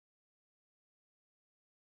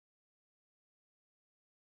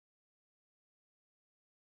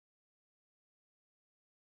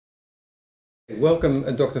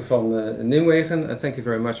Welcome, Dr. van Nimwegen, and thank you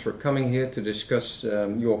very much for coming here to discuss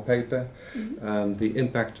your paper, the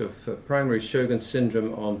impact of primary Sjogren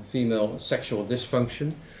syndrome on female sexual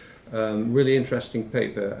dysfunction. Really interesting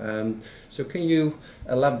paper. So can you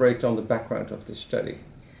elaborate on the background of this study?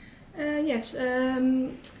 Yes.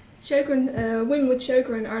 Sjogren, women with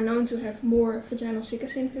Sjogren are known to have more vaginal Zika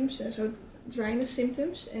symptoms, so dryness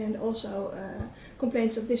symptoms, and also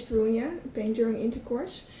complaints of dyspareunia, pain during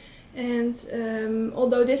intercourse. And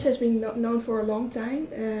although this has been known for a long time,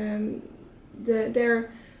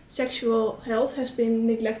 their sexual health has been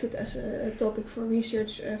neglected as a topic for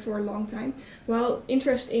research for a long time, while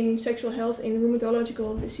interest in sexual health in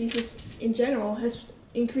rheumatological diseases in general has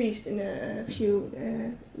increased in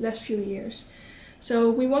the last few years.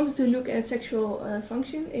 So we wanted to look at sexual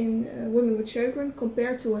function in women with Sjogren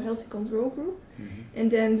compared to a healthy control group, and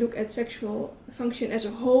then look at sexual function as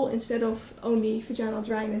a whole instead of only vaginal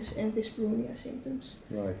dryness and dyspareunia symptoms.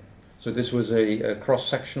 Right. So this was a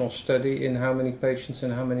cross-sectional study in how many patients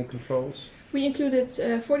and how many controls? We included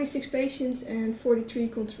 46 patients and 43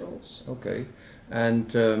 controls. Okay.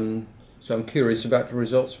 And so I'm curious about the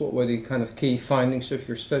results. What were the kind of key findings of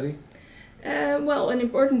your study? Well, an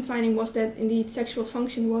important finding was that indeed sexual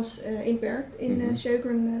function was impaired in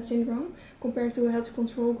Sjögren syndrome compared to a healthy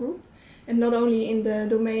control group, and not only in the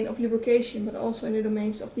domain of lubrication but also in the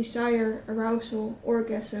domains of desire, arousal,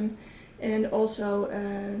 orgasm, and also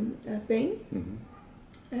pain.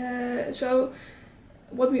 So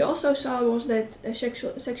what we also saw was that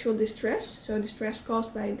sexual distress, so distress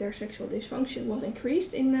caused by their sexual dysfunction, was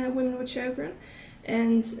increased in women with Sjogren,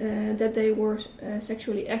 and that they were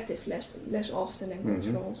sexually active less often than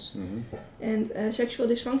controls. And sexual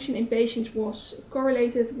dysfunction in patients was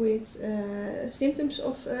correlated with symptoms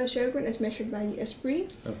of Sjogren as measured by the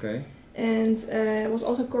ESPRI. Okay. And was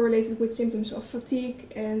also correlated with symptoms of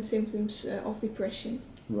fatigue and symptoms of depression.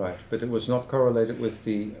 Right, but it was not correlated with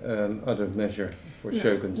the other measure for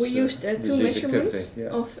Sjogren's We used two measurements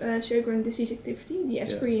of Sjogren disease activity, the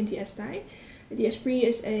ESPRI and the SDI. The ESPRI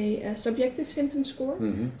is a subjective symptom score,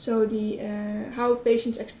 so the how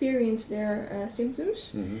patients experience their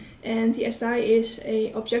symptoms, and the SDI is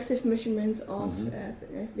a objective measurement of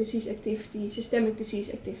disease activity, systemic disease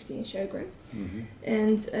activity in Sjogren.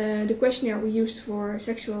 And the questionnaire we used for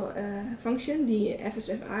sexual function, the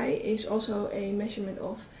FSFI, is also a measurement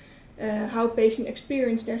of how patients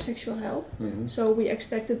experience their sexual health. So we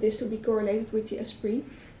expected this to be correlated with the ESPRI,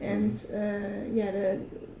 and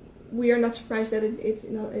we are not surprised that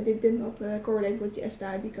it did not correlate with the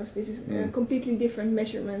SDI, because this is completely different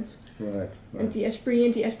measurements. Right. And the ESPRI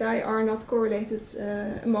and the SDI are not correlated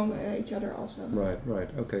among each other also. Right.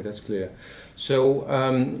 Okay, that's clear. So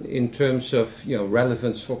in terms of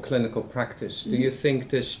relevance for clinical practice, do you think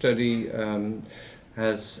this study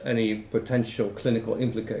has any potential clinical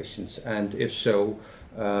implications? And if so,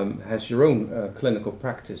 has your own clinical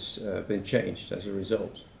practice been changed as a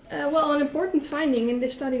result? Well, an important finding in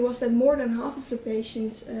this study was that more than half of the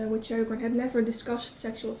patients with Sjogren had never discussed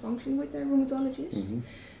sexual function with their rheumatologist.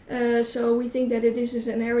 So we think that this is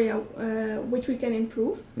an area which we can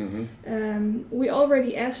improve. We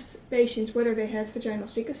already asked patients whether they had vaginal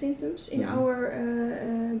Zika symptoms in our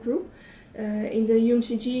group. In the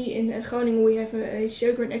UMCG in Groningen we have a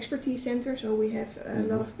Sjogren expertise center, so we have a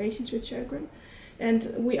lot of patients with Sjogren.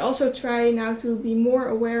 And we also try now to be more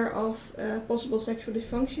aware of possible sexual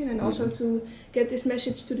dysfunction, and also to get this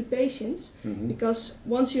message to the patients, because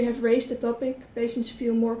once you have raised the topic, patients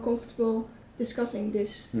feel more comfortable discussing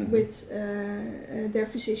this with their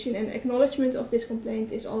physician, and acknowledgement of this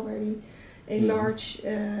complaint is already a large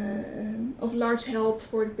help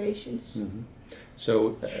for the patients.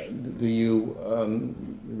 So do you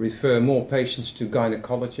refer more patients to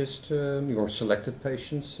gynecologists, your selected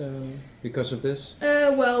patients, because of this?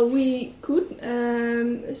 Well, we could.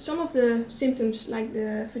 Some of the symptoms, like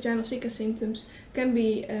the vaginal Zika symptoms, can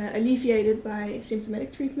be alleviated by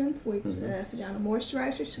symptomatic treatment with vaginal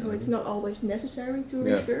moisturizers, so it's not always necessary to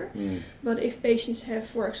refer. But if patients have,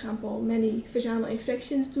 for example, many vaginal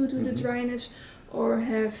infections due to the dryness, or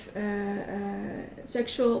have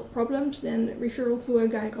sexual problems, then referral to a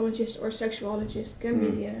gynecologist or sexuologist can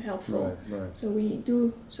be helpful. Right. So we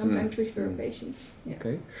do sometimes refer patients.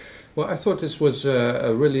 Okay. Well, I thought this was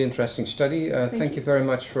a really interesting study. Thank you very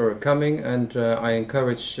much for coming, and I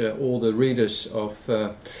encourage all the readers of,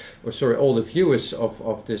 all the viewers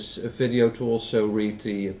of this video to also read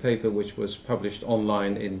the paper which was published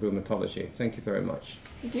online in Rheumatology. Thank you very much.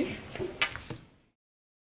 Thank you.